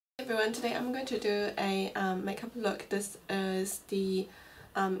everyone, today I'm going to do a makeup look. This is the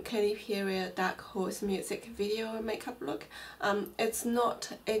Katy Perry Dark Horse music video makeup look. It's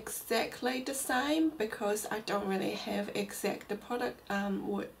not exactly the same because I don't really have exact the product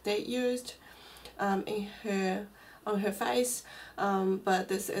what they used on her face, but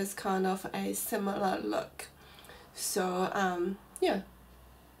this is kind of a similar look. So yeah,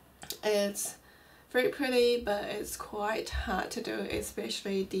 it's very pretty, but it's quite hard to do,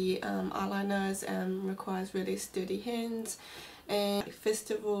 especially the eyeliners, requires really steady hands, and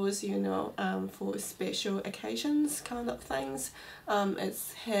festivals, you know, for special occasions kind of things.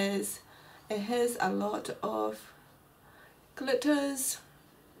 It has a lot of glitters.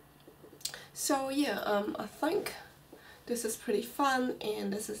 So yeah, I think this is pretty fun,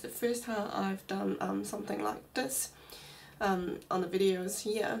 and this is the first time I've done something like this on the videos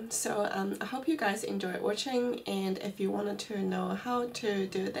here. So I hope you guys enjoy watching, and if you wanted to know how to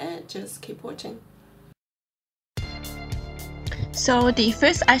do that, just keep watching. So the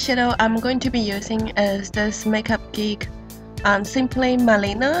first eyeshadow I'm going to be using is this Makeup Geek Simply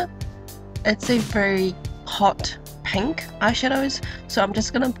Malina. It's a very hot pink eyeshadows, so I'm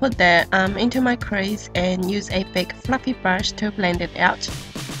just gonna put that into my crease and use a big fluffy brush to blend it out.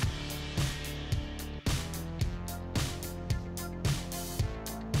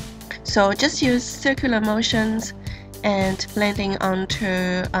 So just use circular motions and blending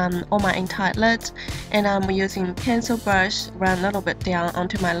onto all my entire lid, and I'm using pencil brush, run a little bit down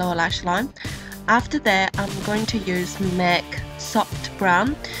onto my lower lash line. After that, I'm going to use MAC Soft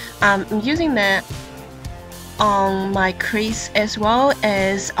Brown. I'm using that on my crease as well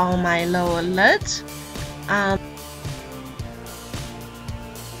as on my lower lid.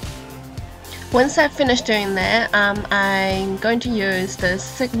 Once I finish doing that, I'm going to use the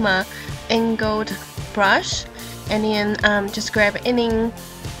Sigma angled brush, and then just grab any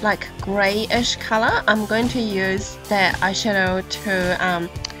like grayish color. I'm going to use that eyeshadow to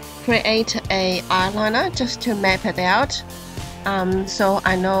create a eyeliner, just to map it out, so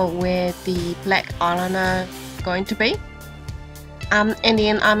I know where the black eyeliner is going to be. And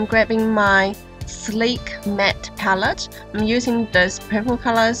then I'm grabbing my sleek matte palette. I'm using those purple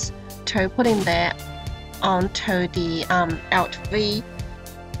colors to putting that onto the outfit,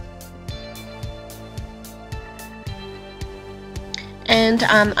 and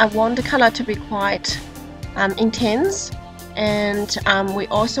I want the color to be quite intense, and we're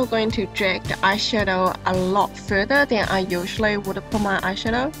also going to drag the eyeshadow a lot further than I usually would put my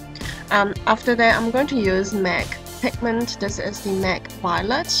eyeshadow. After that, I'm going to use MAC pigment. This is the MAC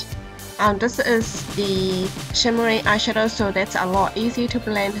Violet. This is the shimmery eyeshadow, so that's a lot easier to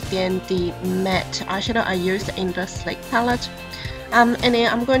blend than the matte eyeshadow I used in the sleek palette. And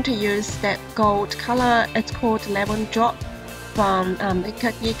then I'm going to use that gold color. It's called Lemon Drop from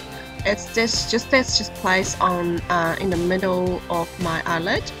Makeup Geek. That's just placed on in the middle of my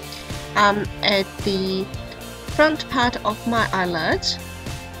eyelid. At the front part of my eyelid,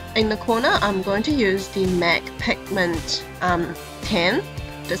 in the corner, I'm going to use the MAC Pigment 10.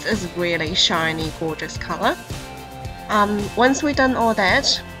 This is really shiny, gorgeous color. Once we've done all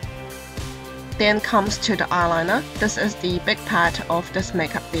that, then comes to the eyeliner. This is the big part of this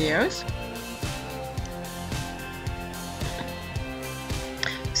makeup videos.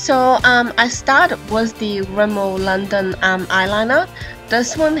 So I start with the Rimmel London eyeliner.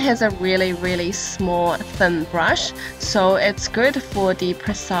 This one has a really small thin brush, so it's good for the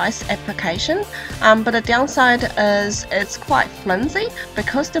precise application, but the downside is it's quite flimsy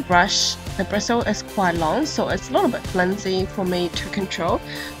because the bristle is quite long, so it's a little bit flimsy for me to control.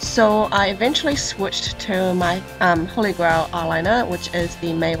 So I eventually switched to my Holy Grail eyeliner, which is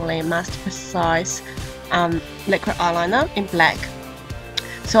the Maybelline Master Precise liquid eyeliner in black.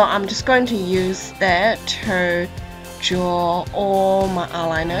 So I'm just going to use that to draw all my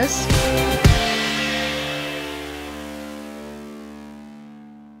eyeliners.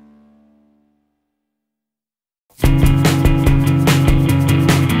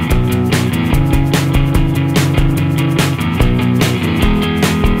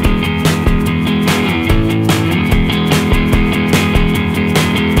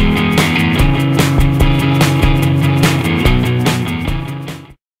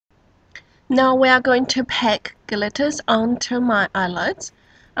 Now we are going to pack glitters onto my eyelids.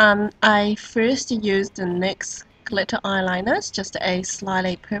 I first used the NYX glitter eyeliners, just a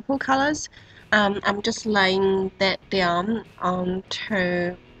slightly purple colors. I'm just laying that down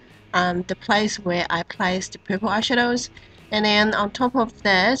onto the place where I placed the purple eyeshadows, and then on top of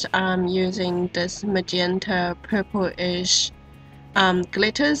that I'm using this magenta purple-ish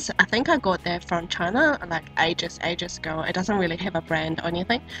glitters. I think I got that from China like ages ago. It doesn't really have a brand or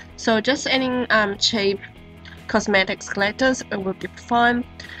anything. So just any cheap cosmetics glitters, it will be fine.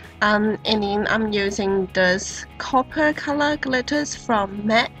 And then I'm using this copper color glitters from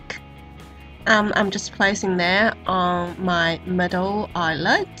MAC. I'm just placing that on my middle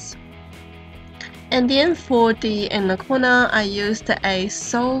eyelids. And then for the inner corner, I used a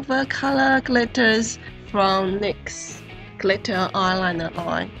silver color glitters from NYX glitter eyeliner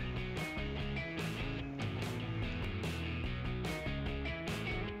line.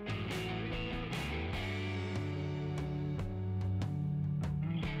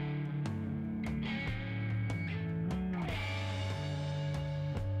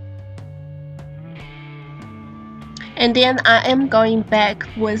 And then I am going back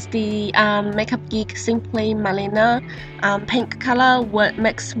with the Makeup Geek Simply Malina pink color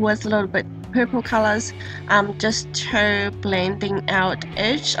mixed with a little bit purple colors, just to blending out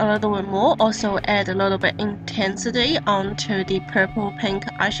edge a little bit more. Also add a little bit intensity onto the purple pink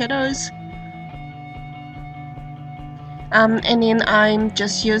eyeshadows. And then I'm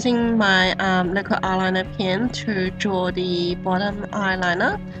just using my liquid eyeliner pen to draw the bottom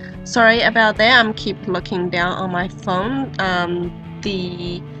eyeliner. Sorry about that, I'm keep looking down on my phone.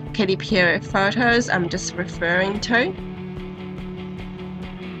 The Katy Perry photos I'm just referring to.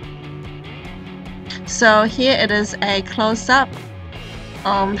 So here it is a close-up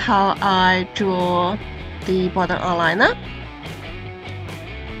on how I draw the bottom eyeliner.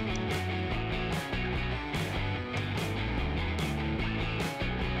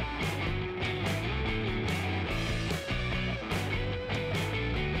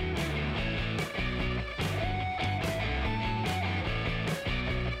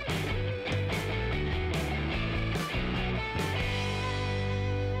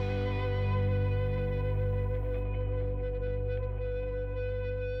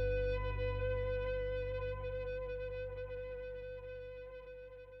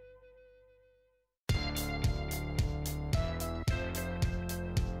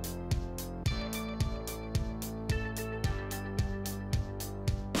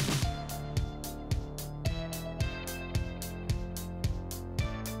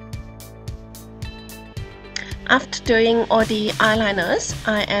 After doing all the eyeliners,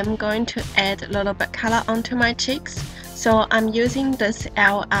 I am going to add a little bit color onto my cheeks. So I'm using this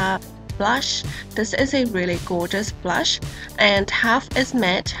LR blush. This is a really gorgeous blush, and half is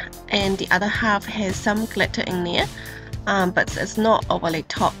matte and the other half has some glitter in there, but it's not overly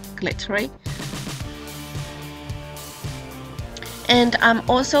top glittery. And I'm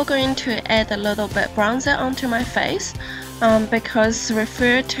also going to add a little bit bronzer onto my face, because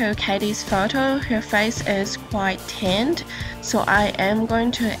referred to Katy's photo, her face is quite tanned, so I am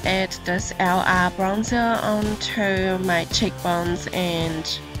going to add this LR bronzer onto my cheekbones and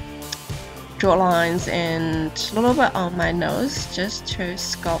jawlines and a little bit on my nose, just to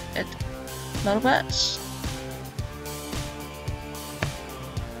sculpt it a little bit.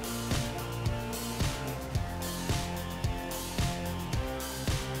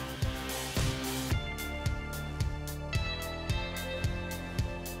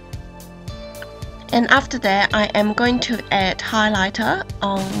 And after that, I am going to add highlighter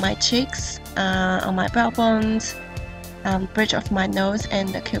on my cheeks, on my brow bones, bridge of my nose, and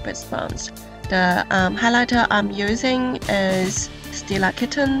the cupid's bones. The highlighter I'm using is Stila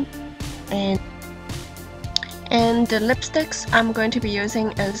Kitten, and the lipsticks I'm going to be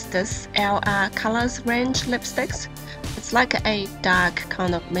using is this LR Colors range lipsticks. It's like a dark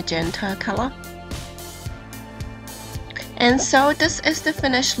kind of magenta color. And so this is the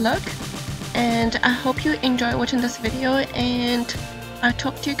finished look. And I hope you enjoy watching this video, and I'll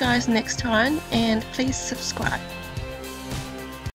talk to you guys next time, and please subscribe.